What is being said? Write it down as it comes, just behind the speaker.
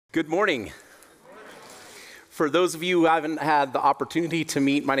Good morning. For those of you who haven't had the opportunity to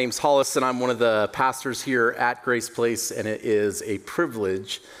meet, my name's Hollis, and I'm one of the pastors here at Grace Place, and it is a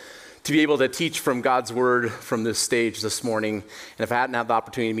privilege to be able to teach from God's Word from this stage this morning. And if I hadn't had the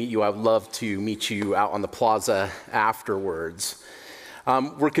opportunity to meet you, I would love to meet you out on the plaza afterwards.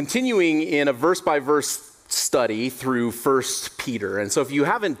 We're continuing in a verse-by-verse study through 1 Peter. And so if you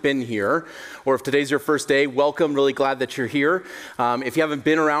haven't been here, or if today's your first day, welcome, really glad that you're here. If you haven't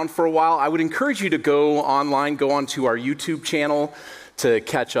been around for a while, I would encourage you to go online, go onto our YouTube channel to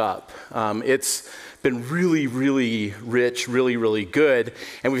catch up. It's been really, really rich, really, really good.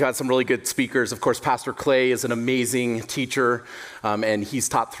 And we've had some really good speakers. Of course, Pastor Clay is an amazing teacher, and he's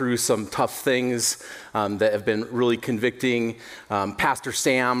taught through some tough things that have been really convicting. Pastor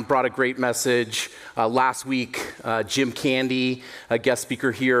Sam brought a great message. Last week, Jim Candy, a guest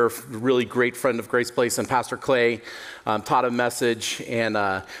speaker here, really great friend of Grace Place, and Pastor Clay taught a message. And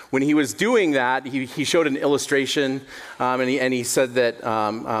when he was doing that, he showed an illustration, and he said that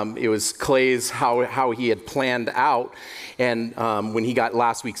it was Clay's, how he had planned out. And when he got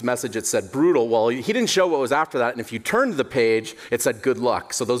last week's message, it said brutal. Well, he didn't show what was after that. And if you turned the page, it said good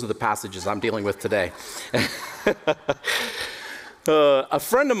luck. So those are the passages I'm dealing with today. A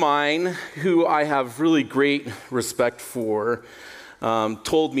friend of mine who I have really great respect for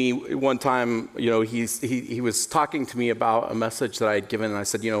told me one time, he was talking to me about a message that I had given, and I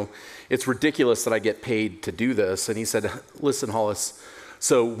said, it's ridiculous that I get paid to do this. And he said, listen, Hollis,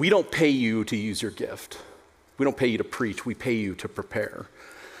 so we don't pay you to use your gift. We don't pay you to preach. We pay you to prepare.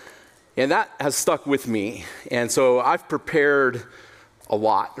 And that has stuck with me. And so I've prepared a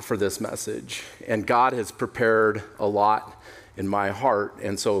lot for this message, and God has prepared a lot in my heart.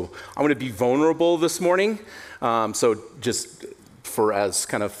 And so I'm going to be vulnerable this morning. So just as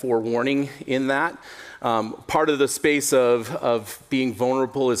kind of forewarning in that, part of the space of being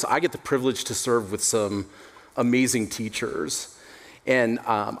vulnerable is I get the privilege to serve with some amazing teachers. And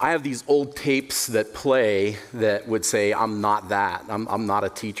I have these old tapes that play that would say, I'm not that. I'm not a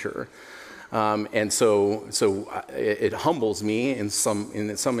teacher. And so it humbles me in some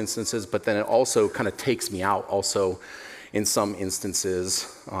instances, but then it also kind of takes me out also in some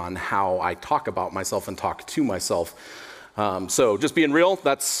instances on how I talk about myself and talk to myself. So just being real,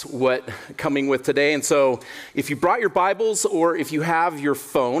 that's what coming with today. And so if you brought your Bibles or if you have your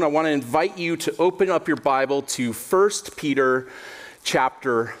phone, I want to invite you to open up your Bible to 1 Peter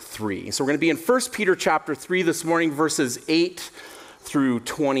chapter 3. So we're going to be in 1 Peter chapter 3 this morning, verses 8 through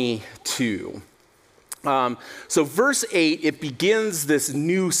 22. So verse 8, it begins this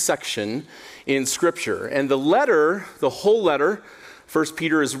new section in Scripture. And the whole letter, 1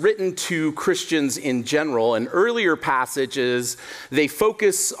 Peter, is written to Christians in general. And earlier passages, they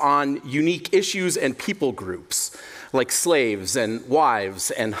focus on unique issues and people groups, like slaves and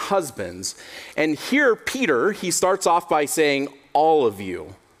wives and husbands. And here, Peter, he starts off by saying, all of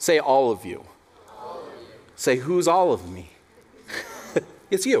you. Say, all of you. All of you. Say, who's all of me?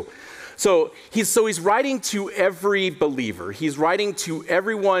 It's you. So he's writing to every believer. He's writing to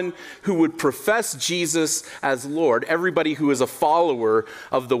everyone who would profess Jesus as Lord, everybody who is a follower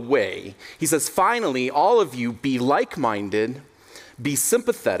of the way. He says, finally, all of you be like-minded, be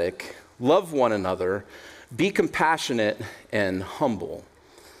sympathetic, love one another, be compassionate and humble.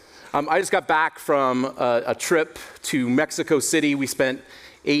 I just got back from a trip to Mexico City. We spent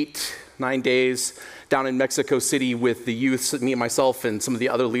 8-9 days down in Mexico City with the youth, me and myself and some of the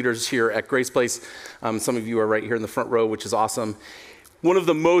other leaders here at Grace Place. Some of you are right here in the front row, which is awesome. One of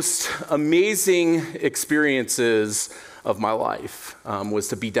the most amazing experiences of my life was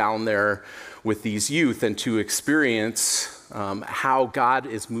to be down there with these youth and to experience how God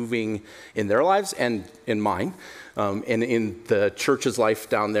is moving in their lives and in mine. And in the church's life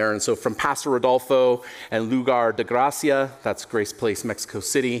down there. And so from Pastor Rodolfo and Lugar de Gracia, that's Grace Place, Mexico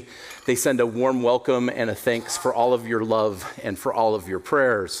City, they send a warm welcome and a thanks for all of your love and for all of your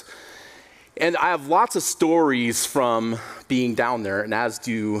prayers. And I have lots of stories from being down there, and as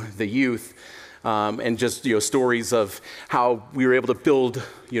do the youth, and just stories of how we were able to build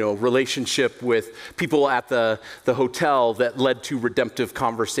relationship with people at the hotel that led to redemptive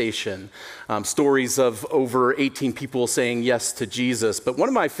conversation. Stories of over 18 people saying yes to Jesus. But one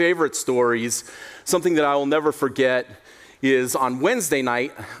of my favorite stories, something that I will never forget, is on Wednesday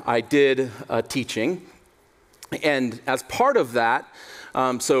night I did a teaching, and as part of that,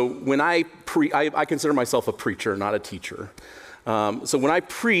 so when I consider myself a preacher, not a teacher. So when I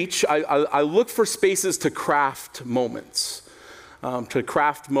preach, I look for spaces to craft moments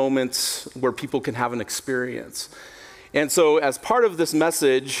where people can have an experience. And so as part of this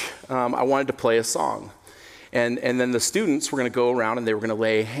message, I wanted to play a song. And then the students were going to go around and they were going to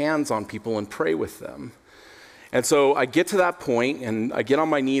lay hands on people and pray with them. And so I get to that point and I get on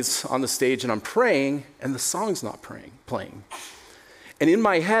my knees on the stage and I'm praying and the song's not playing. And in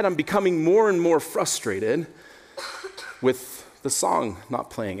my head, I'm becoming more and more frustrated with the song not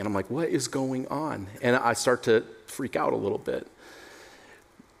playing. And I'm like, what is going on? And I start to freak out a little bit.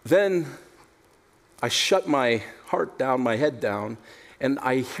 Then I shut my heart down, my head down, and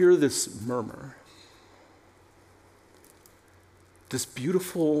I hear this murmur. This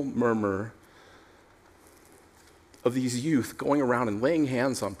beautiful murmur of these youth going around and laying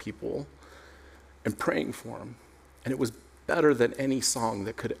hands on people and praying for them. And it was better than any song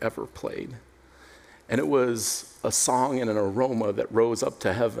that could ever played. And it was a song and an aroma that rose up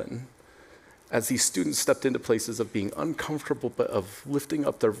to heaven as these students stepped into places of being uncomfortable, but of lifting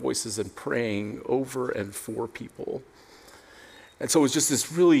up their voices and praying over and for people. And so it was just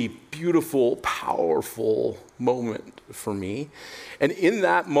this really beautiful, powerful moment for me. And in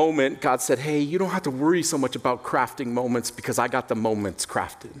that moment, God said, hey, you don't have to worry so much about crafting moments because I got the moments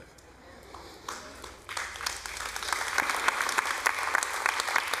crafted.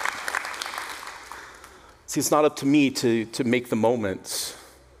 See, it's not up to me to make the moments.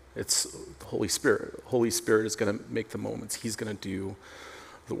 It's the Holy Spirit. The Holy Spirit is going to make the moments. He's going to do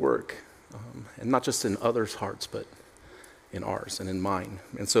the work. And not just in others' hearts, but in ours and in mine.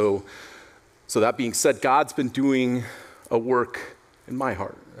 And so that being said, God's been doing a work in my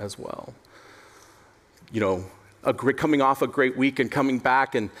heart as well. You know, coming off a great week and coming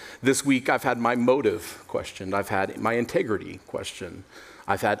back, and this week I've had my motive questioned. I've had my integrity questioned.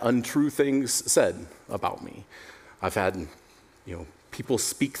 I've had untrue things said about me. I've had, people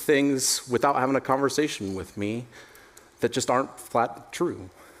speak things without having a conversation with me that just aren't flat true.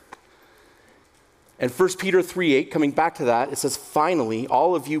 And 1 Peter 3:8, coming back to that, it says, finally,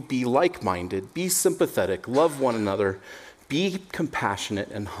 all of you be like-minded, be sympathetic, love one another, be compassionate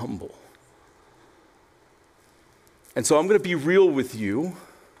and humble. And so I'm going to be real with you.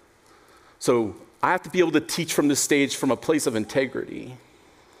 So I have to be able to teach from this stage from a place of integrity.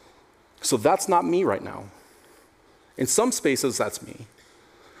 So that's not me right now. In some spaces, that's me.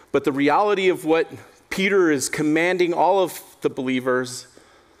 But the reality of what Peter is commanding all of the believers,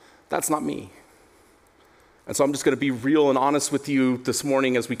 that's not me. And so I'm just going to be real and honest with you this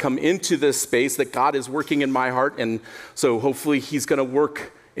morning as we come into this space that God is working in my heart. And so hopefully he's going to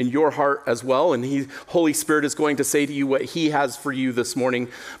work in your heart as well. And Holy Spirit is going to say to you what he has for you this morning,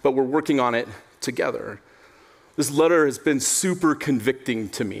 but we're working on it together. This letter has been super convicting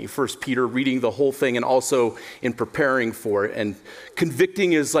to me, 1 Peter, reading the whole thing and also in preparing for it. And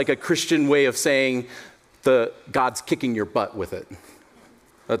convicting is like a Christian way of saying God's kicking your butt with it.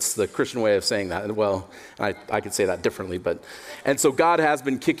 That's the Christian way of saying that. And well, I could say that differently, and so God has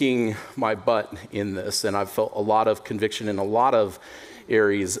been kicking my butt in this, and I've felt a lot of conviction in a lot of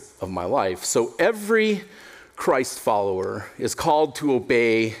areas of my life. So every Christ follower is called to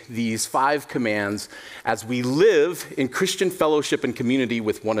obey these 5 commands as we live in Christian fellowship and community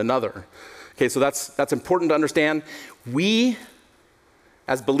with one another. Okay, so that's important to understand. We,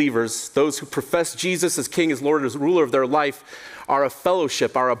 as believers, those who profess Jesus as King, as Lord, as ruler of their life, are a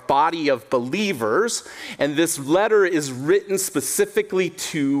fellowship, are a body of believers, and this letter is written specifically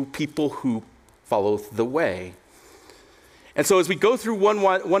to people who follow the way. And so as we go through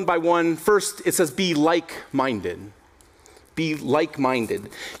one by one, first it says be like-minded. Be like-minded.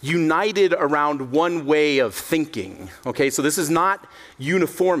 United around one way of thinking. Okay, so this is not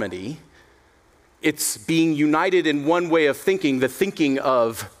uniformity. It's being united in one way of thinking, the thinking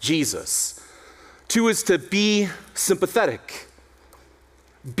of Jesus. 2 is to be sympathetic.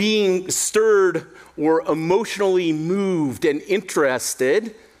 Being stirred or emotionally moved and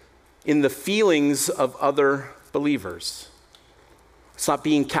interested in the feelings of other believers. It's not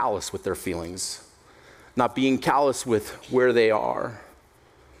being callous with their feelings, not being callous with where they are.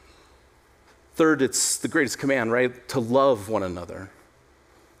 3rd, it's the greatest command, right? To love one another.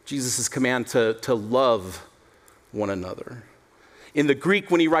 Jesus' command to love one another. In the Greek,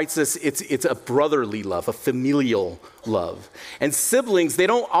 when he writes this, it's a brotherly love, a familial love. And siblings, they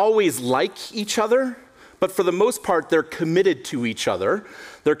don't always like each other, but for the most part, they're committed to each other.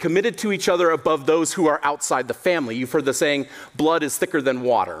 They're committed to each other above those who are outside the family. You've heard the saying, blood is thicker than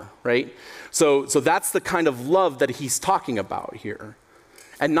water, right? So that's the kind of love that he's talking about here.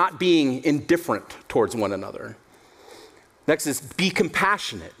 And not being indifferent towards one another. Next is be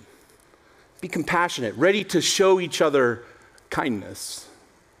compassionate. Be compassionate, ready to show each other kindness.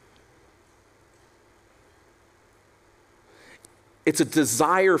 It's a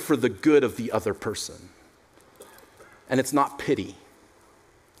desire for the good of the other person. And it's not pity.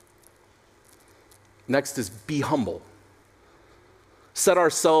 Next is be humble. Set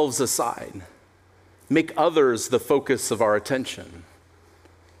ourselves aside. Make others the focus of our attention,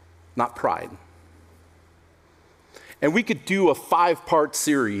 not pride. And we could do a 5-part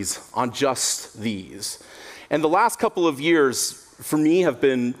series on just these. And the last couple of years for me have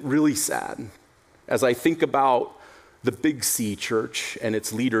been really sad as I think about the Big C church and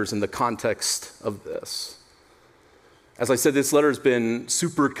its leaders in the context of this. As I said, this letter has been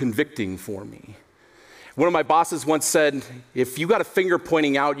super convicting for me. One of my bosses once said, if you got a finger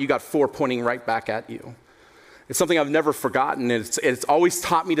pointing out, you got 4 pointing right back at you. It's something I've never forgotten. It's always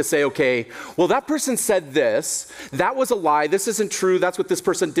taught me to say, okay, well, that person said this. That was a lie. This isn't true. That's what this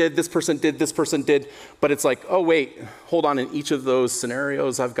person did. This person did. This person did. But it's like, oh, wait, hold on. In each of those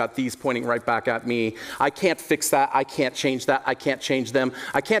scenarios, I've got these pointing right back at me. I can't fix that. I can't change that. I can't change them.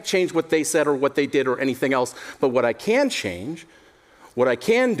 I can't change what they said or what they did or anything else. But what I can change, what I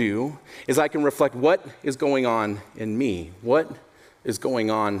can do, is I can reflect what is going on in me. What is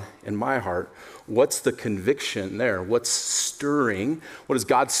going on in my heart? What's the conviction there? What's stirring? What is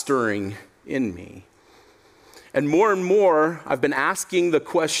God stirring in me? And more, I've been asking the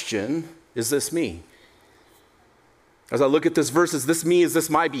question, is this me? As I look at this verse, is this me? Is this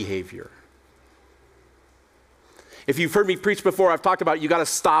my behavior? If you've heard me preach before, I've talked about you got to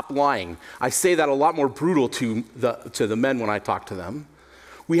stop lying. I say that a lot more brutal to the men when I talk to them.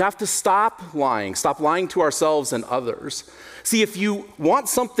 We have to stop lying to ourselves and others. See, if you want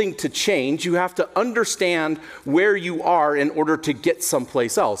something to change, you have to understand where you are in order to get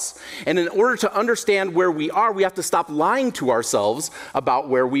someplace else. And in order to understand where we are, we have to stop lying to ourselves about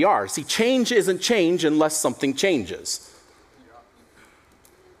where we are. See, change isn't change unless something changes.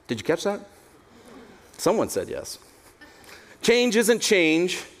 Did you catch that? Someone said yes. Change isn't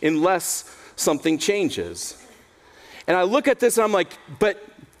change unless something changes. And I look at this and I'm like, but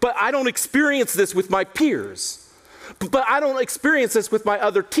I don't experience this with my peers. But I don't experience this with my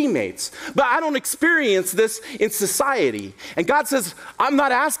other teammates. But I don't experience this in society. And God says, I'm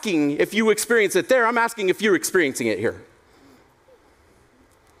not asking if you experience it there. I'm asking if you're experiencing it here.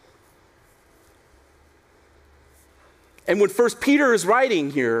 And when 1 Peter is writing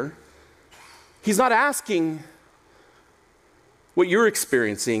here, he's not asking what you're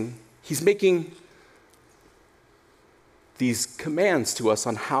experiencing. He's making these commands to us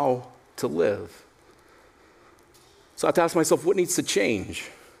on how to live. So I have to ask myself, what needs to change?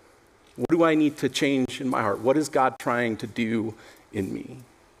 What do I need to change in my heart? What is God trying to do in me?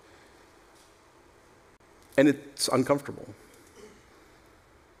 And it's uncomfortable.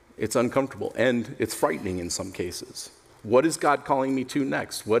 It's uncomfortable, and it's frightening in some cases. What is God calling me to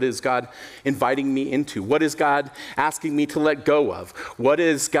next? What is God inviting me into? What is God asking me to let go of? What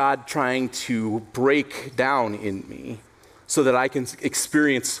is God trying to break down in me so that I can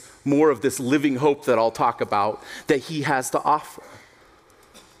experience more of this living hope that I'll talk about that he has to offer?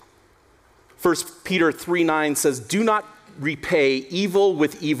 1 Peter 3:9 says, do not repay evil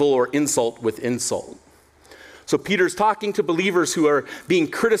with evil or insult with insult. So Peter's talking to believers who are being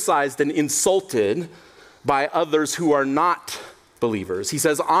criticized and insulted by others who are not believers. He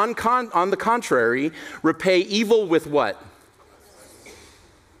says, on the contrary, repay evil with what?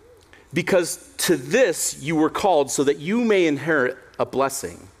 Because to this you were called so that you may inherit a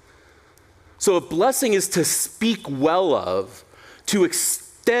blessing. So a blessing is to speak well of, to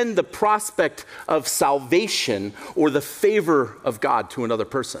extend the prospect of salvation or the favor of God to another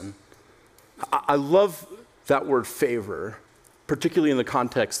person. I love that word favor, particularly in the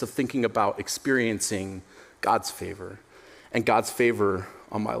context of thinking about experiencing God's favor and God's favor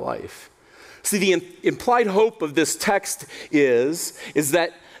on my life. See, the implied hope of this text is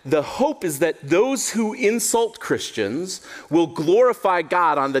that the hope is that those who insult Christians will glorify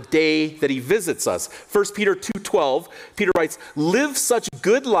God on the day that he visits us. 1 Peter 2:12, Peter writes, live such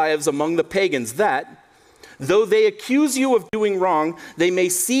good lives among the pagans that, though they accuse you of doing wrong, they may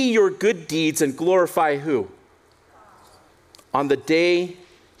see your good deeds and glorify who? On the day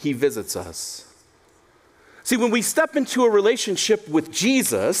he visits us. See, when we step into a relationship with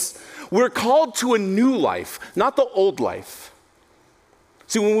Jesus, we're called to a new life, not the old life.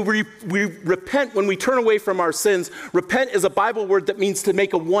 See, when we repent, when we turn away from our sins, repent is a Bible word that means to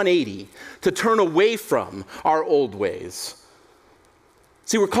make a 180, to turn away from our old ways.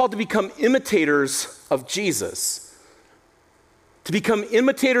 See, we're called to become imitators of Jesus. To become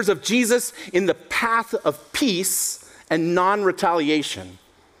imitators of Jesus in the path of peace and non-retaliation.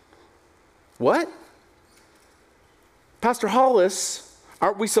 What? Pastor Hollis,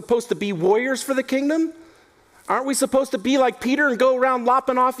 aren't we supposed to be warriors for the kingdom? Aren't we supposed to be like Peter and go around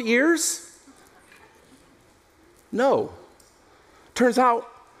lopping off ears? No. Turns out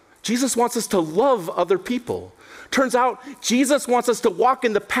Jesus wants us to love other people. Turns out Jesus wants us to walk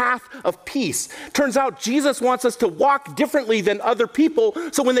in the path of peace. Turns out Jesus wants us to walk differently than other people,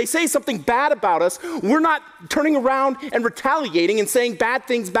 so when they say something bad about us, we're not turning around and retaliating and saying bad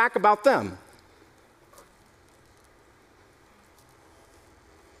things back about them.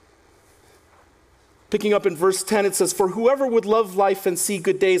 Picking up in verse 10, it says, "For whoever would love life and see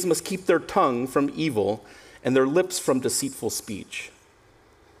good days must keep their tongue from evil and their lips from deceitful speech.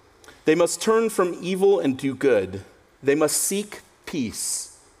 They must turn from evil and do good. They must seek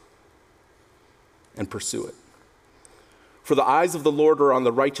peace and pursue it. For the eyes of the Lord are on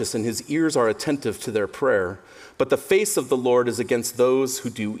the righteous, and his ears are attentive to their prayer. But the face of the Lord is against those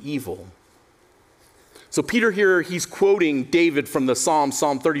who do evil." So Peter here, he's quoting David from the Psalm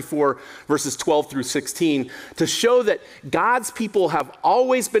 34, verses 12 through 16, to show that God's people have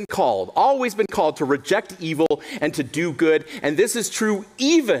always been called to reject evil and to do good. And this is true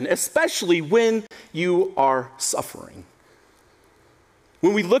even, especially when you are suffering.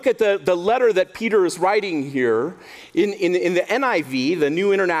 When we look at the letter that Peter is writing here, in the NIV, the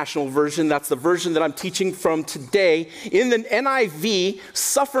New International Version, that's the version that I'm teaching from today, in the NIV,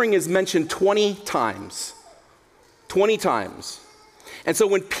 suffering is mentioned 20 times. 20 times. And so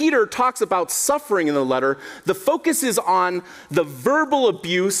when Peter talks about suffering in the letter, the focus is on the verbal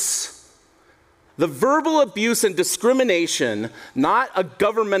abuse and discrimination, not a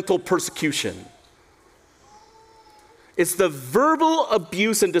governmental persecution. It's the verbal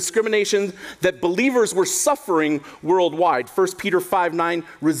abuse and discrimination that believers were suffering worldwide. 1 Peter 5:9,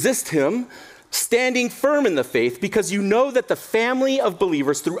 "Resist him, standing firm in the faith, because you know that the family of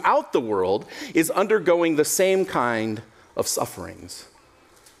believers throughout the world is undergoing the same kind of sufferings."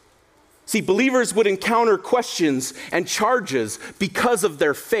 See, believers would encounter questions and charges because of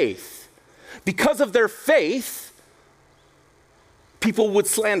their faith. Because of their faith, people would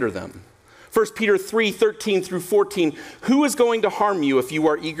slander them. 1 Peter 3:13 through 14, "Who is going to harm you if you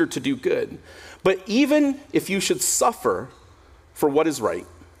are eager to do good? But even if you should suffer for what is right,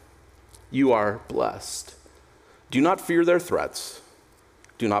 you are blessed. Do not fear their threats.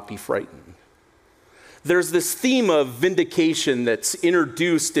 Do not be frightened." There's this theme of vindication that's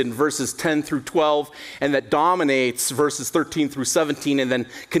introduced in verses 10 through 12 and that dominates verses 13 through 17 and then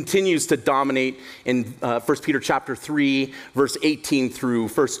continues to dominate in 1 Peter chapter 3, verse 18 through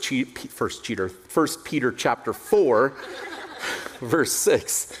 1 Peter chapter 4, verse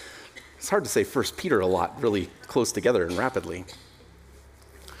 6. It's hard to say 1 Peter a lot, really close together and rapidly.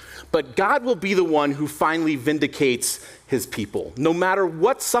 But God will be the one who finally vindicates his people, no matter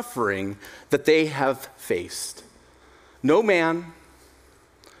what suffering that they have faced. No man,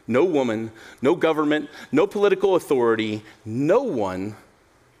 no woman, no government, no political authority, no one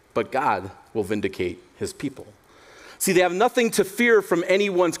but God will vindicate his people. See, they have nothing to fear from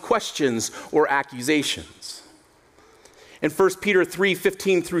anyone's questions or accusations. In 1 Peter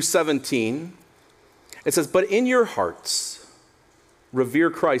 3:15 through 17, it says, "But in your hearts, revere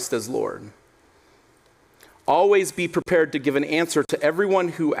Christ as Lord. Always be prepared to give an answer to everyone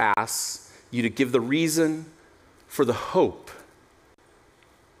who asks you to give the reason for the hope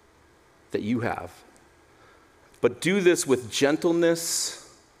that you have. But do this with gentleness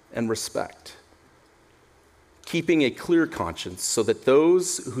and respect, keeping a clear conscience, so that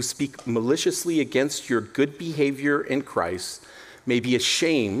those who speak maliciously against your good behavior in Christ may be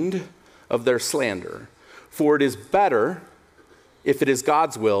ashamed of their slander. For it is better, if it is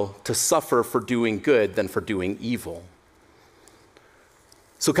God's will, to suffer for doing good than for doing evil."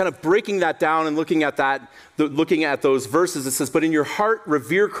 So kind of breaking that down and looking at those verses, it says, "But in your heart,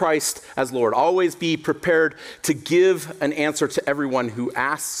 revere Christ as Lord. Always be prepared to give an answer to everyone who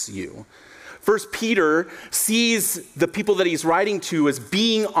asks you." First Peter sees the people that he's writing to as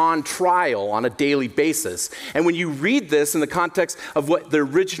being on trial on a daily basis. And when you read this in the context of what the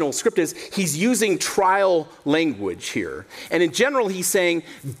original script is, he's using trial language here. And in general, he's saying,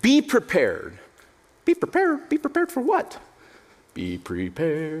 be prepared. Be prepared? Be prepared for what? Be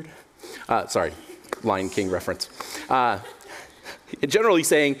prepared. Sorry, Lion King reference. In general, he's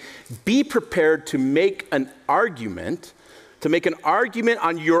saying, be prepared to make an argument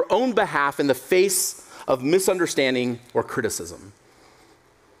on your own behalf in the face of misunderstanding or criticism.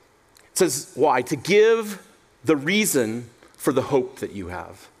 It says, why? To give the reason for the hope that you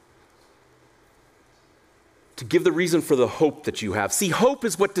have. To give the reason for the hope that you have. See, hope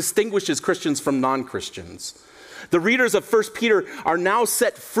is what distinguishes Christians from non-Christians. The readers of 1 Peter are now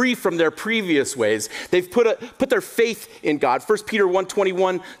set free from their previous ways. They've put their faith in God. 1 Peter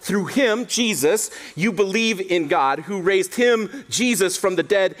 1:21, "Through him, Jesus, you believe in God, who raised him, Jesus, from the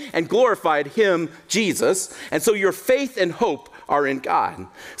dead and glorified him, Jesus. And so your faith and hope are in God.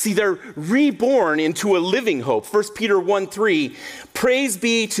 See, they're reborn into a living hope. 1 Peter 1:3, praise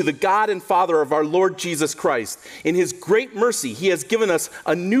be to the God and Father of our Lord Jesus Christ. In his great mercy, he has given us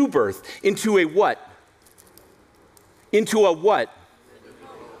a new birth into a what? Into a what?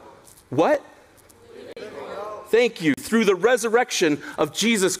 What? Thank you. Through the resurrection of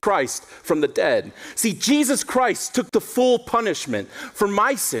Jesus Christ from the dead. See, Jesus Christ took the full punishment for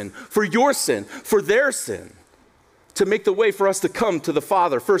my sin, for your sin, for their sin, to make the way for us to come to the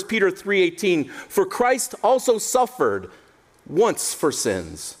Father. 1 Peter 3:18, for Christ also suffered once for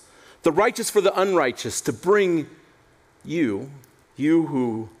sins, the righteous for the unrighteous, to bring you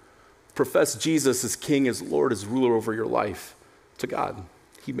who profess Jesus as King, as Lord, as ruler over your life, to God.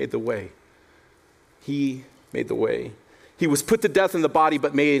 He made the way. He made the way. He was put to death in the body,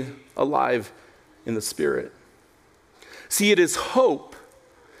 but made alive in the spirit. See, it is hope.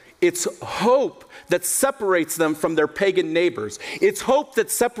 It's hope that separates them from their pagan neighbors. It's hope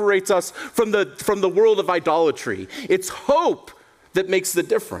that separates us from the world of idolatry. It's hope that makes the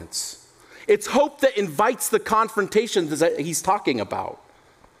difference. It's hope that invites the confrontations that he's talking about.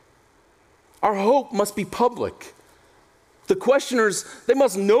 Our hope must be public. The questioners, they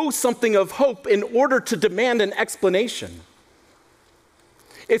must know something of hope in order to demand an explanation.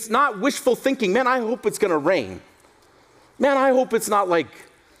 It's not wishful thinking. Man, I hope it's going to rain. Man, I hope it's not like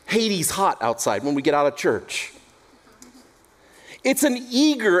Hades hot outside when we get out of church. It's an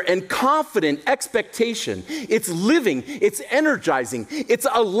eager and confident expectation. It's living, it's energizing, it's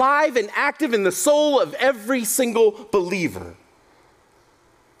alive and active in the soul of every single believer.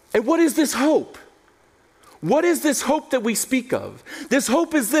 And what is this hope? What is this hope that we speak of? This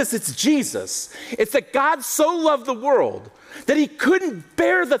hope is this, it's Jesus. It's that God so loved the world that he couldn't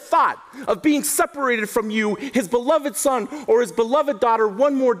bear the thought of being separated from you, his beloved son or his beloved daughter,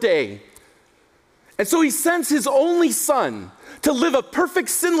 one more day. And so he sends his only son to live a perfect,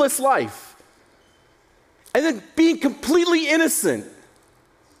 sinless life. And then being completely innocent,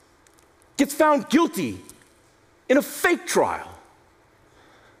 gets found guilty in a fake trial,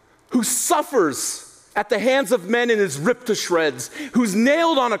 who suffers at the hands of men and is ripped to shreds, who's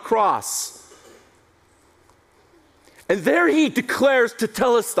nailed on a cross. And there he declares to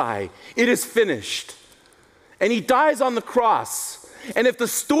Telestai, it is finished. And he dies on the cross. And if the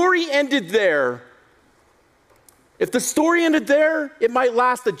story ended there, it might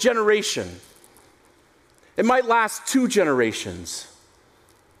last a generation. It might last 2 generations.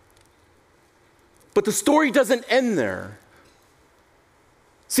 But the story doesn't end there.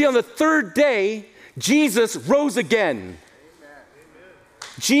 See, on the 3rd day, Jesus rose again. Amen.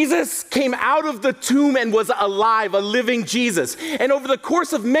 Jesus came out of the tomb and was alive, a living Jesus. And over the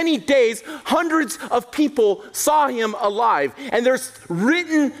course of many days, hundreds of people saw him alive. And there's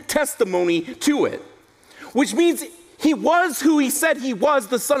written testimony to it, which means he was who he said he was,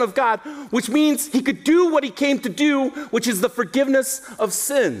 the Son of God, which means he could do what he came to do, which is the forgiveness of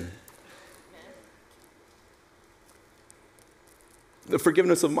sin. The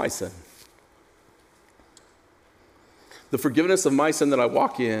forgiveness of my sin. The forgiveness of my sin that I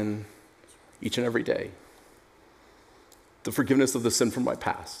walk in each and every day. The forgiveness of the sin from my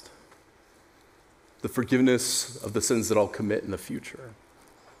past. The forgiveness of the sins that I'll commit in the future.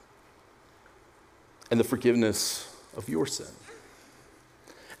 And the forgiveness of your sin.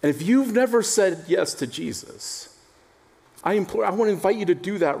 And if you've never said yes to Jesus, I want to invite you to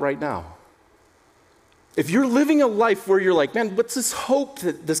do that right now. If you're living a life where you're like, man, what's this hope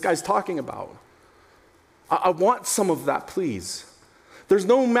that this guy's talking about? I want some of that, please. There's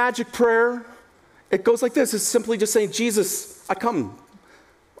no magic prayer. It goes like this. It's simply just saying, Jesus, I come.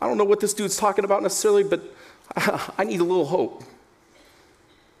 I don't know what this dude's talking about necessarily, but I need a little hope.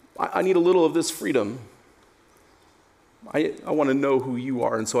 I need a little of this freedom. I want to know who you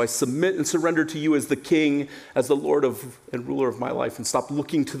are, and so I submit and surrender to you as the King, as the Lord and ruler of my life, and stop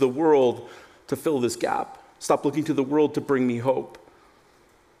looking to the world to fill this gap. Stop looking to the world to bring me hope.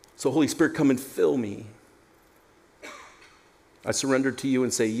 So Holy Spirit, come and fill me. I surrender to you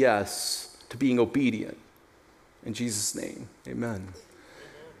and say yes to being obedient. In Jesus' name, amen.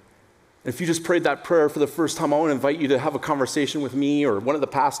 If you just prayed that prayer for the first time, I want to invite you to have a conversation with me or one of the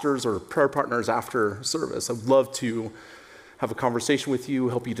pastors or prayer partners after service. I'd love to have a conversation with you,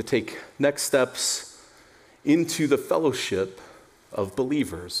 help you to take next steps into the fellowship of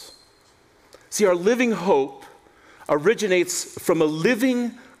believers. See, our living hope originates from a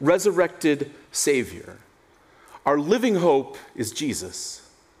living, resurrected Savior. Our living hope is Jesus.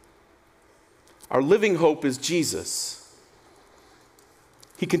 Our living hope is Jesus.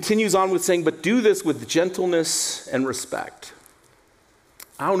 He continues on with saying, but do this with gentleness and respect.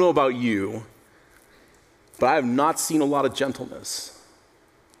 I don't know about you, but I have not seen a lot of gentleness.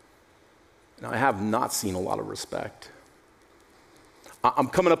 And I have not seen a lot of respect. I'm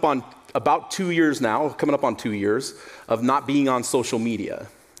coming up on about 2 years now, coming up on 2 years of not being on social media.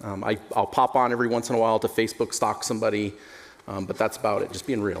 I'll pop on every once in a while to Facebook, stalk somebody, but that's about it, just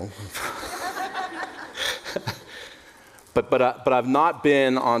being real. But I've not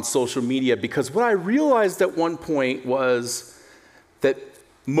been on social media because what I realized at one point was that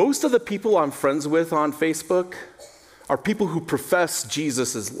most of the people I'm friends with on Facebook are people who profess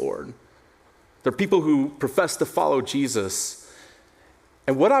Jesus as Lord. They're people who profess to follow Jesus.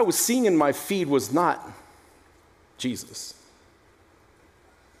 And what I was seeing in my feed was not Jesus.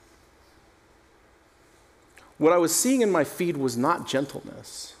 What I was seeing in my feed was not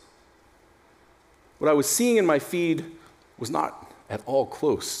gentleness. What I was seeing in my feed was not at all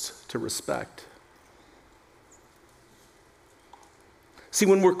close to respect. See,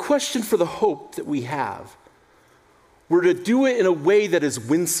 when we're questioned for the hope that we have, we're to do it in a way that is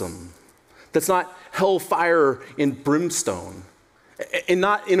winsome, that's not hellfire and brimstone, and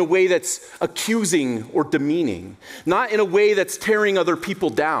not in a way that's accusing or demeaning, not in a way that's tearing other people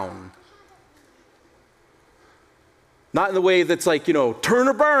down, not in the way that's like, turn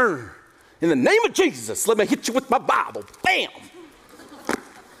or burn. In the name of Jesus, let me hit you with my Bible. Bam!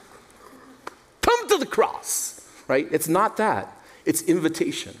 Come to the cross, right? It's not that. It's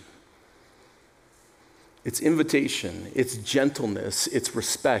invitation. It's invitation. It's gentleness. It's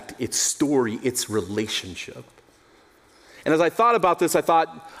respect. It's story. It's relationship. And as I thought about this, I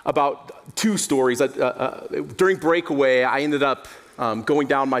thought about two stories. During breakaway, I ended up going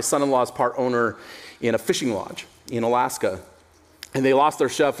down my son-in-law's part owner in a fishing lodge in Alaska. And they lost their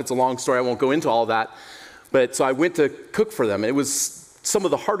chef. It's a long story. I won't go into all that. But so I went to cook for them. And it was some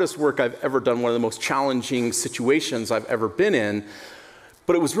of the hardest work I've ever done, one of the most challenging situations I've ever been in.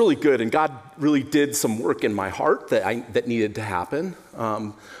 But it was really good. And God really did some work in my heart that needed to happen.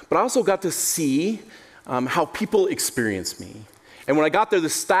 But I also got to see how people experience me. And when I got there, the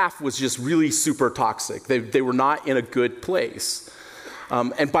staff was just really super toxic. They were not in a good place.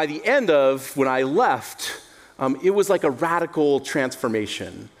 And by the end of when I left, it was like a radical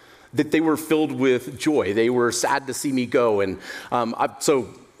transformation, that they were filled with joy. They were sad to see me go. And so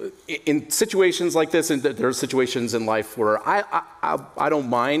in situations like this, and there are situations in life where I don't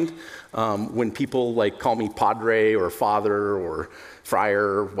mind when people like call me padre or father or friar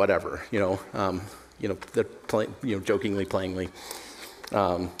or whatever, they're playing, jokingly, playingly.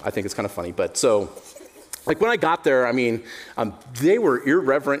 I think it's kind of funny. But so, like when I got there, they were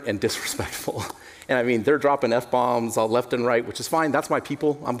irreverent and disrespectful. And they're dropping F-bombs all left and right, which is fine. That's my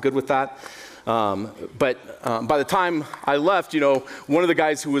people. I'm good with that. But by the time I left, one of the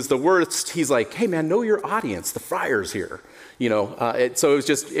guys who was the worst, he's like, hey man, know your audience. The friar's here. So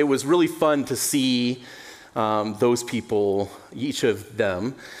it was really fun to see those people, each of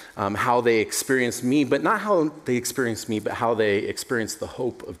them, how they experienced me, but not how they experienced me, but how they experienced the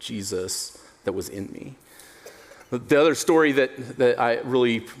hope of Jesus that was in me. The other story that I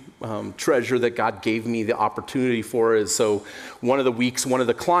really treasure that God gave me the opportunity for is, so one of the weeks, one of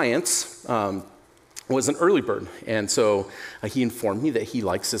the clients was an early bird. And so he informed me that he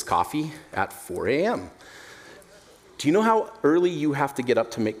likes his coffee at 4 a.m. Do you know how early you have to get up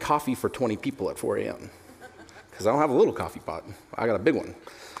to make coffee for 20 people at 4 a.m.? Because I don't have a little coffee pot. I got a big one.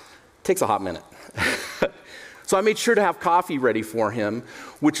 Takes a hot minute. So I made sure to have coffee ready for him,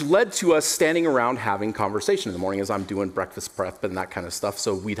 which led to us standing around having conversation in the morning as I'm doing breakfast prep and that kind of stuff.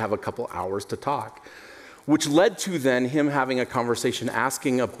 So we'd have a couple hours to talk, which led to then him having a conversation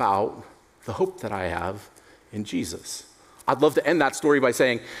asking about the hope that I have in Jesus. I'd love to end that story by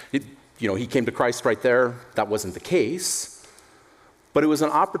saying, he came to Christ right there. That wasn't the case. But it was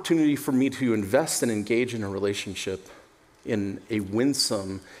an opportunity for me to invest and engage in a relationship in a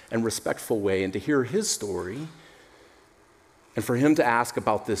winsome and respectful way, and to hear his story, and for him to ask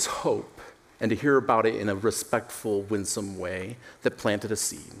about this hope, and to hear about it in a respectful, winsome way that planted a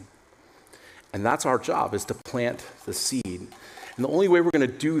seed. And that's our job, is to plant the seed. And the only way we're going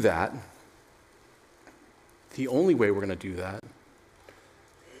to do that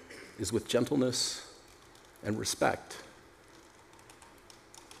is with gentleness and respect.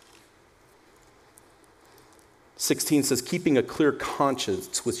 16 says, keeping a clear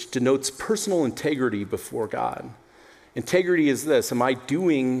conscience, which denotes personal integrity before God. Integrity is this: am I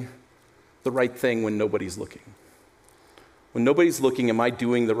doing the right thing when nobody's looking? When nobody's looking, am I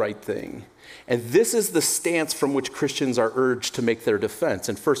doing the right thing? And this is the stance from which Christians are urged to make their defense.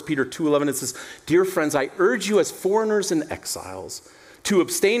 In 1 Peter 2:11, it says, dear friends, I urge you as foreigners and exiles to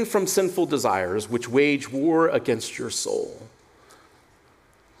abstain from sinful desires which wage war against your soul.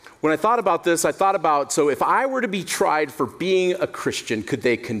 when I thought about this, I thought about, so if I were to be tried for being a Christian, could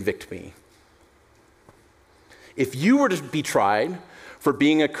they convict me? If you were to be tried for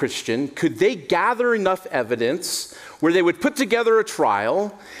being a Christian, could they gather enough evidence where they would put together a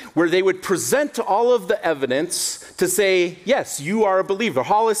trial, where they would present all of the evidence to say, yes, you are a believer.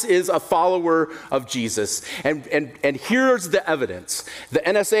 Hollis is a follower of Jesus. And here's the evidence. The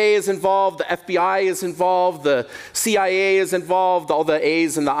NSA is involved, the FBI is involved, the CIA is involved, all the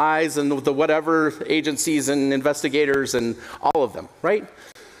A's and the I's and the whatever agencies and investigators and all of them, right?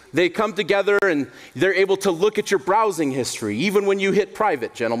 They come together and they're able to look at your browsing history, even when you hit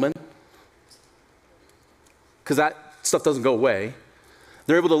private, gentlemen, because that stuff doesn't go away.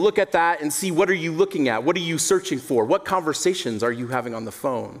 They're able to look at that and see, what are you looking at? What are you searching for? What conversations are you having on the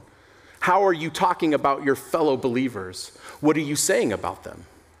phone? How are you talking about your fellow believers? What are you saying about them?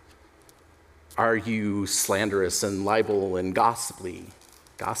 Are you slanderous and libel and gossiply?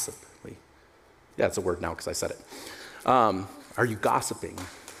 Gossiply. Yeah, it's a word now because I said it. Are you gossiping?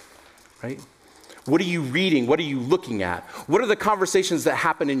 Right? What are you reading? What are you looking at? What are the conversations that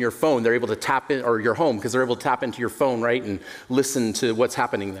happen in your phone? They're able to tap in, or your home, because they're able to tap into your phone, right, and listen to what's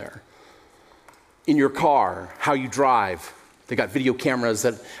happening there. In your car, how you drive. They got video cameras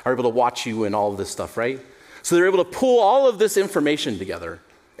that are able to watch you and all of this stuff, right? So they're able to pull all of this information together,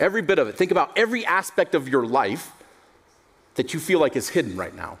 every bit of it. Think about every aspect of your life that you feel like is hidden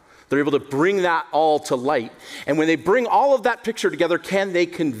right now. They're able to bring that all to light. And when they bring all of that picture together, can they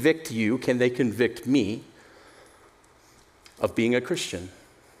convict you? Can they convict me of being a Christian?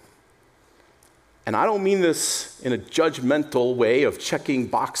 And I don't mean this in a judgmental way of checking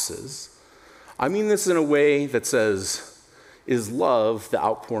boxes. I mean this in a way that says, is love the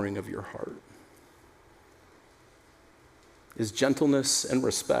outpouring of your heart? Is gentleness and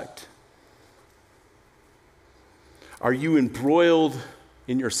respect? Are you embroiled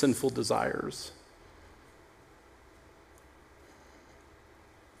in your sinful desires?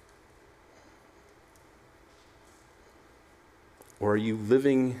 Or are you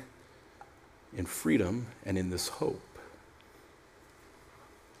living in freedom and in this hope?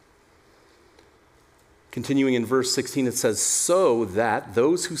 Continuing in verse 16, it says, so that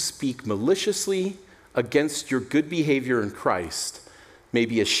those who speak maliciously against your good behavior in Christ may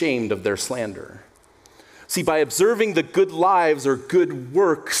be ashamed of their slander. See, by observing the good lives or good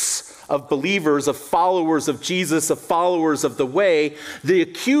works of believers, of followers of Jesus, of followers of the way, the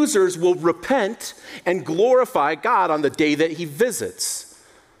accusers will repent and glorify God on the day that he visits.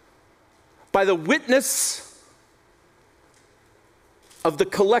 By the witness of the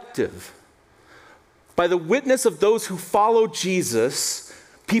collective, by the witness of those who follow Jesus,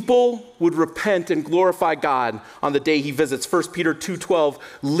 people would repent and glorify God on the day he visits. 1 Peter 2:12,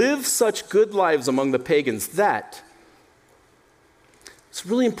 live such good lives among the pagans that, it's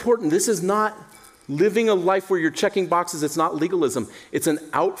really important, this is not living a life where you're checking boxes, it's not legalism. It's an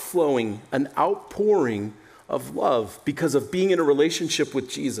outflowing, an outpouring of love because of being in a relationship with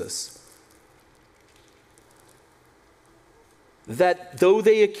Jesus. That though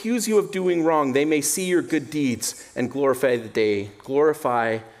they accuse you of doing wrong, they may see your good deeds and glorify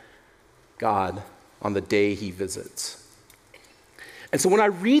God on the day he visits. And so when I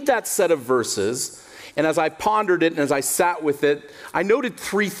read that set of verses, and as I pondered it and as I sat with it, I noted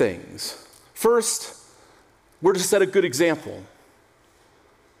three things. First, we're to set a good example.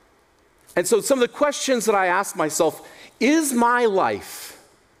 And so some of the questions that I asked myself, is my life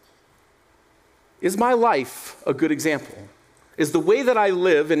a good example? Is the way that I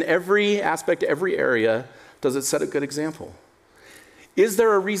live in every aspect, every area, does it set a good example? Is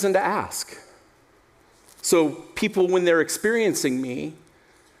there a reason to ask? So people, when they're experiencing me,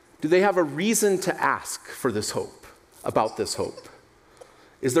 do they have a reason to ask for this hope, about this hope?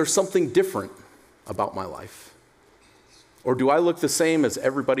 Is there something different about my life? Or do I look the same as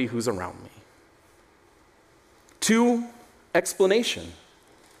everybody who's around me? 2, explanation.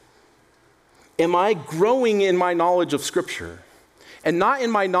 Am I growing in my knowledge of Scripture? And not in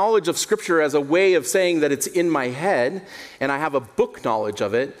my knowledge of Scripture as a way of saying that it's in my head and I have a book knowledge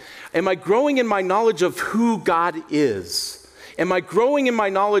of it. Am I growing in my knowledge of who God is? Am I growing in my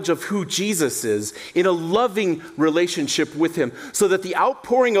knowledge of who Jesus is in a loving relationship with him so that the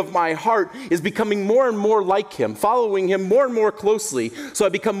outpouring of my heart is becoming more and more like him, following him more and more closely so I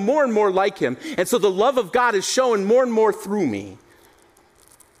become more and more like him, and so the love of God is shown more and more through me?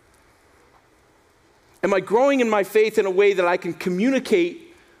 Am I growing in my faith in a way that I can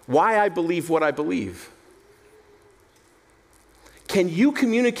communicate why I believe what I believe? Can you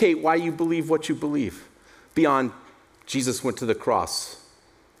communicate why you believe what you believe beyond Jesus went to the cross?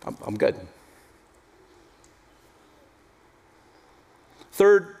 I'm good.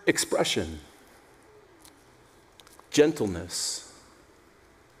 third expression, gentleness,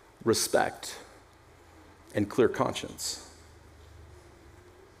 respect, and clear conscience.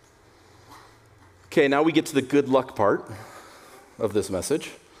 Okay, now we get to the good luck part of this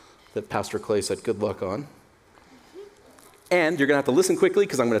message that Pastor Clay said good luck on. And you're going to have to listen quickly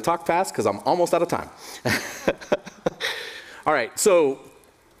because I'm going to talk fast because I'm almost out of time. All right, so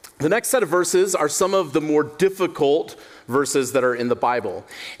the next set of verses are some of the more difficult verses that are in the Bible.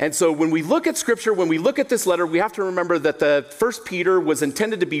 And so when we look at Scripture, when we look at this letter, we have to remember that the First Peter was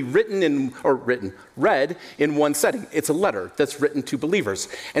intended to be read in one setting. It's a letter that's written to believers.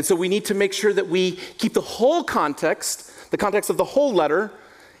 And so we need to make sure that we keep the whole context, the context of the whole letter,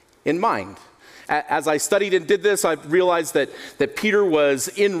 in mind. As I studied and did this, I realized that Peter was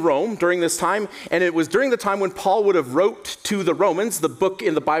in Rome during this time, and it was during the time when Paul would have wrote to the Romans, the book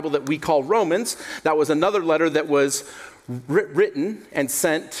in the Bible that we call Romans. That was another letter that was written and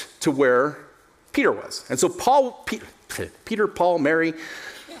sent to where Peter was. And so Peter, Paul, Mary,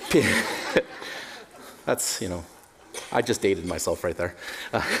 that's, I just dated myself right there.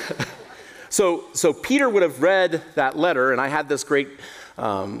 So Peter would have read that letter, and I had this great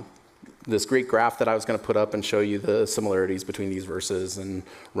graph that I was going to put up and show you the similarities between these verses and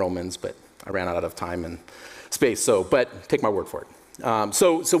Romans, but I ran out of time and space, but take my word for it.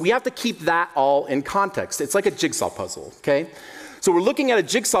 So we have to keep that all in context. It's like a jigsaw puzzle, okay? So we're looking at a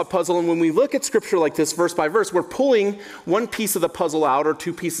jigsaw puzzle, and when we look at Scripture like this, verse by verse, we're pulling one piece of the puzzle out or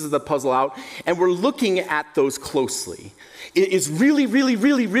two pieces of the puzzle out, and we're looking at those closely. It is really, really,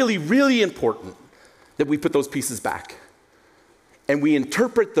 really, really, really important that we put those pieces back. And we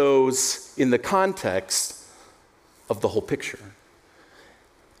interpret those in the context of the whole picture.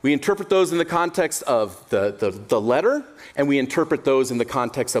 We interpret those in the context of the letter, and we interpret those in the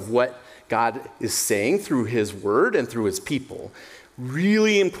context of what God is saying through his word and through his people.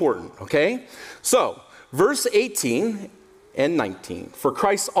 Really important, okay? So, verse 18 and 19. For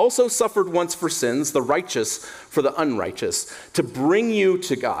Christ also suffered once for sins, the righteous for the unrighteous, to bring you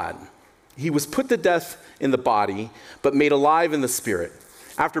to God. He was put to death in the body, but made alive in the spirit.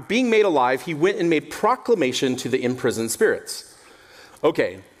 After being made alive, he went and made proclamation to the imprisoned spirits.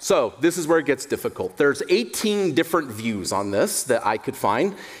 Okay, so this is where it gets difficult. There's 18 different views on this that I could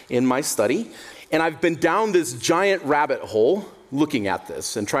find in my study, and I've been down this giant rabbit hole looking at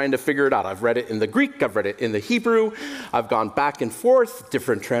this and trying to figure it out. I've read it in the Greek, I've read it in the Hebrew, I've gone back and forth,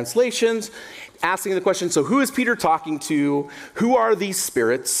 different translations, asking the question, so who is Peter talking to? Who are these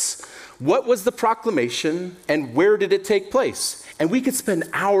spirits? What was the proclamation, and where did it take place? And we could spend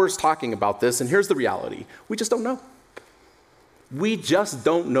hours talking about this, and here's the reality. We just don't know. We just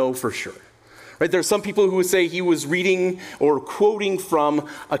don't know for sure. Right? There's some people who would say he was reading or quoting from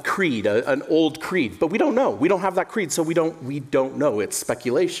a creed, an old creed, but we don't know. We don't have that creed, so we don't know. It's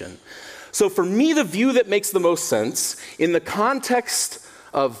speculation. So for me, the view that makes the most sense in the context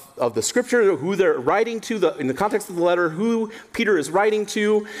of the scripture, who they're writing to, in the context of the letter, who Peter is writing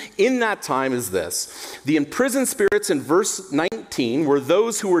to in that time is this. The imprisoned spirits in verse 19 were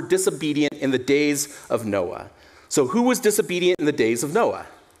those who were disobedient in the days of Noah. So who was disobedient in the days of Noah?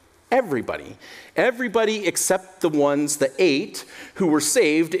 Everybody. Everybody except the 8 who were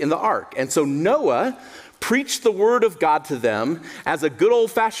saved in the ark. And so Noah preached the word of God to them as a good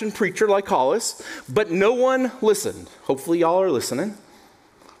old-fashioned preacher like Hollis, but no one listened. Hopefully y'all are listening.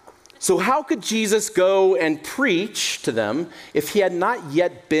 So how could Jesus go and preach to them if he had not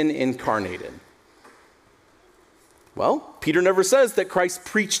yet been incarnated? Well, Peter never says that Christ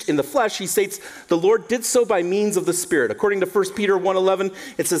preached in the flesh. He states the Lord did so by means of the Spirit. According to 1 Peter 1:11,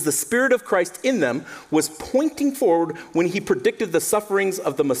 it says the Spirit of Christ in them was pointing forward when he predicted the sufferings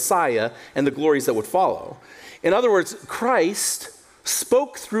of the Messiah and the glories that would follow. In other words, Christ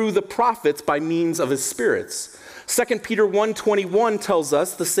spoke through the prophets by means of his spirits. 2 Peter 1:21 tells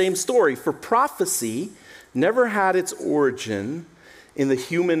us the same story. For prophecy never had its origin in the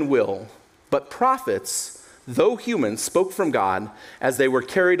human will, but prophets, though human, spoke from God as they were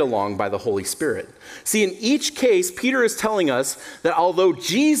carried along by the Holy Spirit. See, in each case, Peter is telling us that although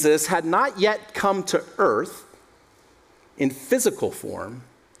Jesus had not yet come to earth in physical form,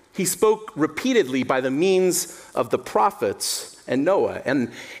 he spoke repeatedly by the means of the prophets and Noah. And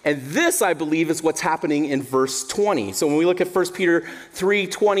this, I believe, is what's happening in verse 20. So when we look at 1 Peter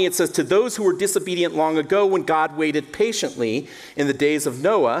 3:20, it says, to those who were disobedient long ago when God waited patiently in the days of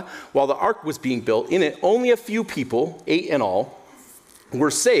Noah while the ark was being built, in it only a few people, 8 in all,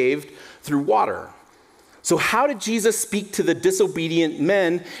 were saved through water. So how did Jesus speak to the disobedient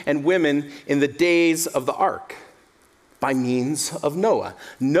men and women in the days of the ark? By means of Noah.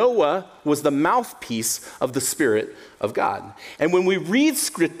 Noah was the mouthpiece of the Spirit of God. And when we read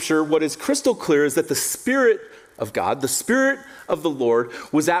Scripture, what is crystal clear is that the Spirit of God, the Spirit of the Lord,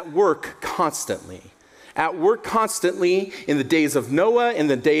 was at work constantly. At work constantly in the days of Noah, in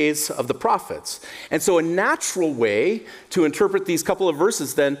the days of the prophets. And so a natural way to interpret these couple of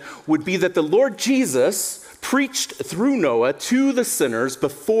verses then would be that the Lord Jesus preached through Noah to the sinners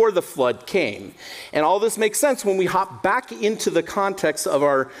before the flood came. And all this makes sense when we hop back into the context of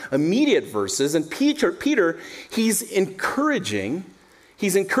our immediate verses. And Peter, he's encouraging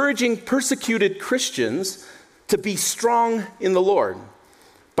persecuted Christians to be strong in the Lord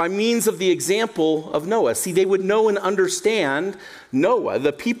by means of the example of Noah. See, they would know and understand Noah.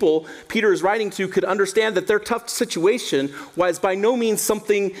 The people Peter is writing to could understand that their tough situation was by no means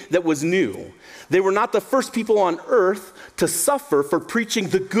something that was new. They were not the first people on earth to suffer for preaching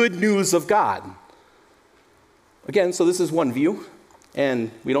the good news of God. Again, so this is one view,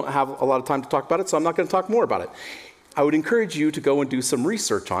 and we don't have a lot of time to talk about it, so I'm not going to talk more about it. I would encourage you to go and do some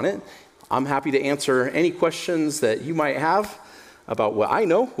research on it. I'm happy to answer any questions that you might have about what I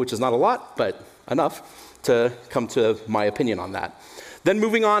know, which is not a lot, but enough to come to my opinion on that. Then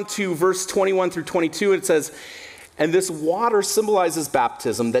moving on to verse 21 through 22, it says, "And this water symbolizes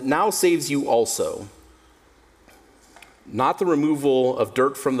baptism that now saves you also. Not the removal of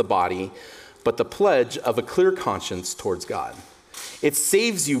dirt from the body, but the pledge of a clear conscience towards God. It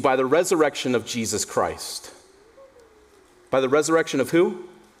saves you by the resurrection of Jesus Christ." By the resurrection of who?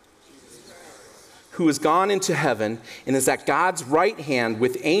 Who has gone into heaven and is at God's right hand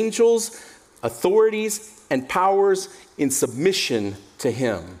with angels, authorities, and powers in submission to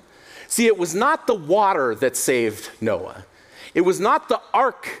him. See, it was not the water that saved Noah. It was not the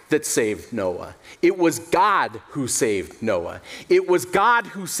ark that saved Noah. It was God who saved Noah. It was God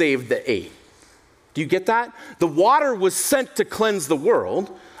who saved the eight. Do you get that? The water was sent to cleanse the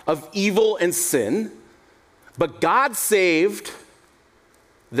world of evil and sin, but God saved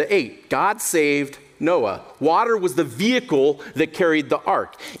the eight. God saved Noah. Water was the vehicle that carried the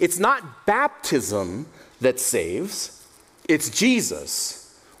ark. It's not baptism that saves, it's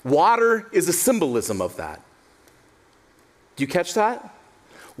Jesus. Water is a symbolism of that. Do you catch that?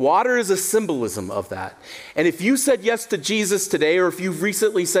 Water is a symbolism of that. And if you said yes to Jesus today, or if you've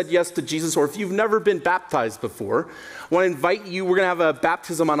recently said yes to Jesus, or if you've never been baptized before, I want to invite you. We're going to have a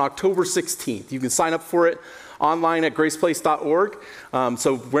baptism on October 16th. You can sign up for it online at graceplace.org.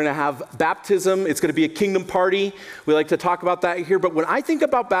 So we're going to have baptism. It's going to be a kingdom party. We like to talk about that here. But when I think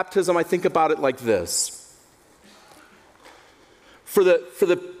about baptism, I think about it like this. For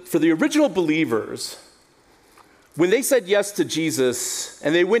the original believers, when they said yes to Jesus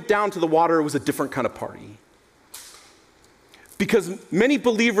and they went down to the water, it was a different kind of party. Because many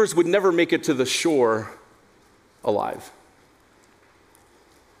believers would never make it to the shore alive.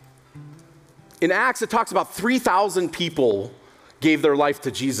 In Acts, it talks about 3,000 people gave their life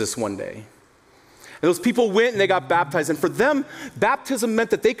to Jesus one day. And those people went and they got baptized. And for them, baptism meant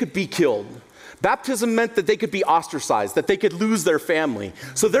that they could be killed. Baptism meant that they could be ostracized, that they could lose their family.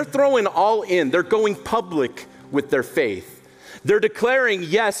 So they're throwing all in. They're going public with their faith. They're declaring,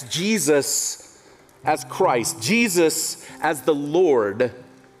 yes, Jesus as Christ, Jesus as the Lord,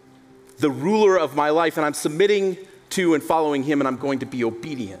 the ruler of my life, and I'm submitting to and following him, and I'm going to be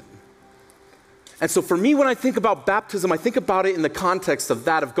obedient. And so for me, when I think about baptism, I think about it in the context of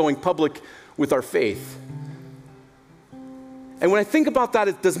that, of going public with our faith. And when I think about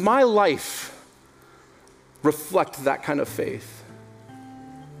that, does my life reflect that kind of faith?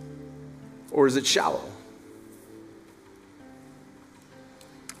 Or is it shallow?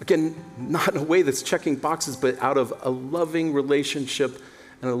 Again, not in a way that's checking boxes, but out of a loving relationship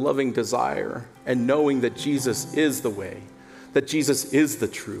and a loving desire, and knowing that Jesus is the way, that Jesus is the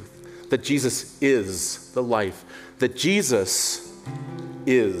truth, that Jesus is the life, that Jesus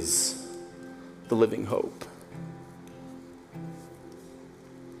is the living hope.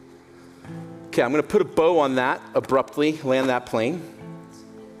 Okay, I'm going to put a bow on that abruptly, land that plane.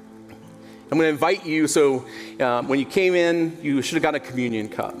 I'm going to invite you, so when you came in, you should have gotten a communion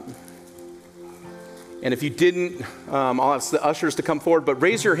cup. And if you didn't, I'll ask the ushers to come forward, but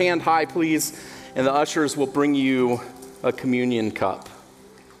raise your hand high, please, and the ushers will bring you a communion cup.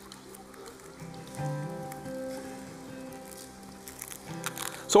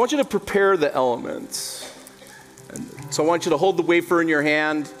 So I want you to prepare the elements. And so I want you to hold the wafer in your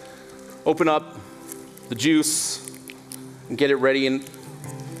hand, open up the juice, and get it ready. And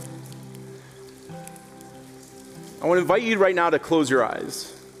I want to invite you right now to close your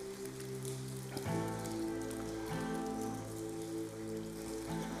eyes.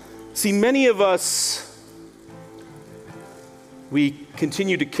 See, many of us we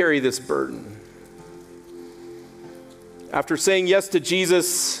continue to carry this burden. After saying yes to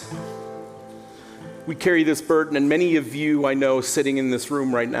Jesus, we carry this burden, and many of you, I know, sitting in this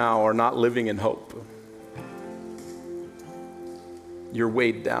room right now are not living in hope. You're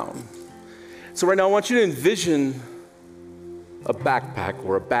weighed down. So right now, I want you to envision a backpack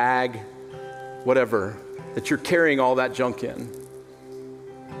or a bag, whatever, that you're carrying all that junk in.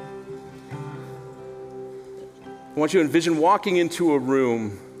 I want you to envision walking into a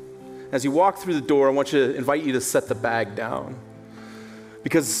room. As you walk through the door, I want you to invite you to set the bag down.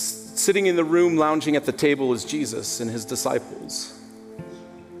 Because sitting in the room, lounging at the table is Jesus and his disciples.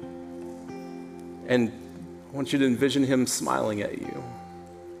 And I want you to envision him smiling at you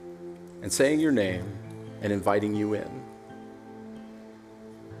and saying your name and inviting you in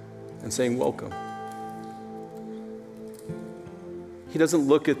and saying, welcome. He doesn't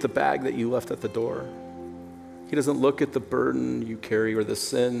look at the bag that you left at the door. He doesn't look at the burden you carry or the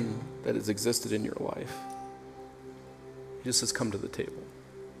sin that has existed in your life. He just says, come to the table.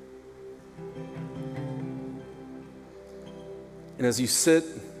 And as you sit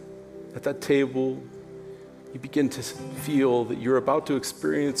at that table, you begin to feel that you're about to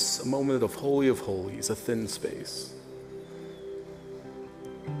experience a moment of Holy of Holies, a thin space.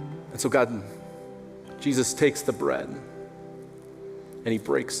 And so Jesus takes the bread and he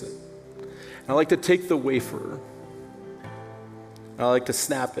breaks it. And I like to take the wafer and I like to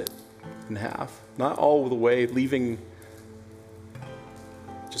snap it in half. Not all the way, leaving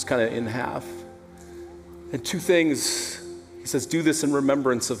just kind of in half. And two things, he says, do this in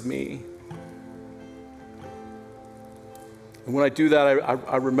remembrance of me. And when I do that,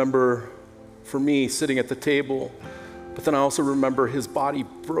 I remember, for me, sitting at the table, but then I also remember his body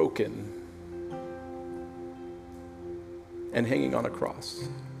broken and hanging on a cross,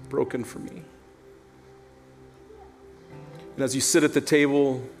 broken for me. And as you sit at the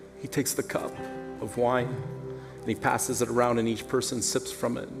table, he takes the cup of wine and he passes it around and each person sips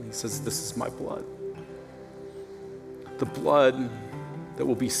from it. And he says, this is my blood. The blood that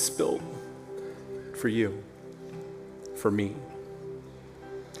will be spilled for you, for me.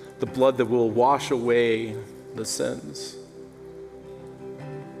 The blood that will wash away the sins.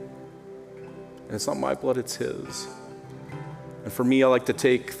 And it's not my blood, it's his. And for me, I like to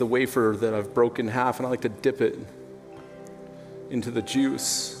take the wafer that I've broken in half and I like to dip it into the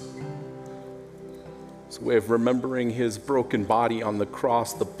juice. It's a way of remembering his broken body on the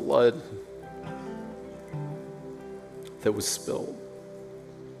cross, the blood that was spilled.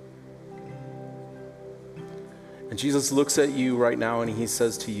 And Jesus looks at you right now and he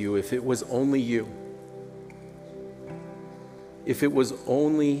says to you, if it was only you,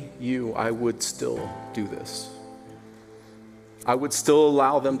 I would still do this. I would still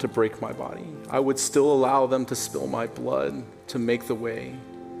allow them to break my body. I would still allow them to spill my blood to make the way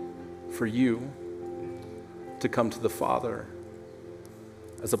for you to come to the Father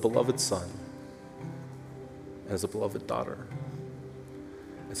as a beloved son, as a beloved daughter.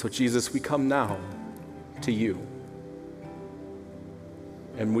 And so, Jesus, we come now to you.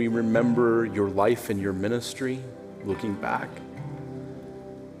 And we remember your life and your ministry, looking back.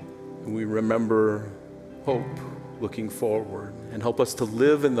 And we remember hope, looking forward. And help us to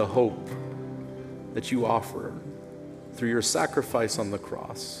live in the hope that you offer through your sacrifice on the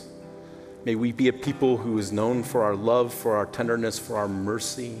cross. May we be a people who is known for our love, for our tenderness, for our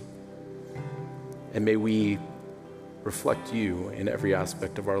mercy. And may we reflect you in every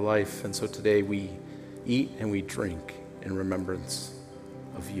aspect of our life. And so today we eat and we drink in remembrance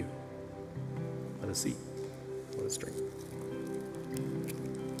of you. Let us eat. Let us drink.